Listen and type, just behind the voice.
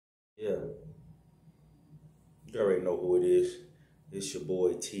Yeah, you already know who it is. It's your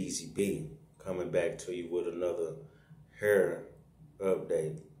boy Teezy B coming back to you with another hair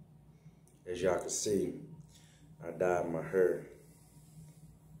update. As y'all can see, I dyed my hair.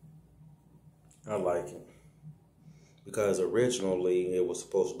 I like it because originally it was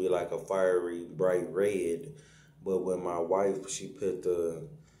supposed to be like a fiery bright red, but when my wife she put the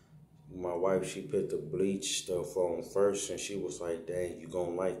bleach stuff on first, and she was like, "Dang, you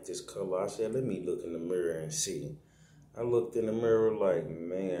gonna like this color?" I said, "Let me look in the mirror and see." I looked in the mirror like,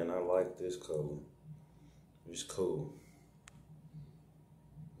 man, I like this color. It's cool.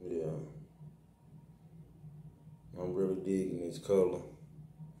 Yeah, I'm really digging this color.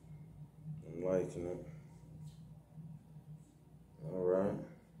 I'm liking it. All right,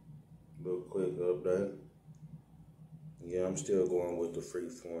 little quick update. Yeah, I'm still going with the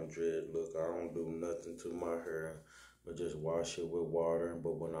freeform dread look. I don't do nothing to my hair, but just wash it with water.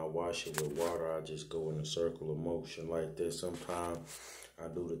 But when I wash it with water, I just go in a circle of motion like this. Sometimes I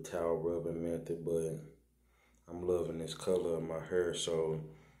do the towel rubbing method, but I'm loving this color of my hair, so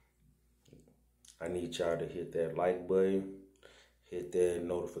I need y'all to hit that like button, hit that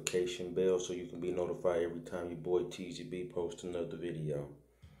notification bell so you can be notified every time your boy Teezy B posts another video.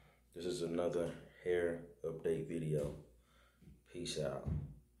 This is another hair update video. Peace out.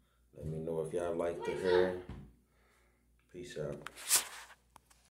 Let me know if y'all like the hair. Peace out.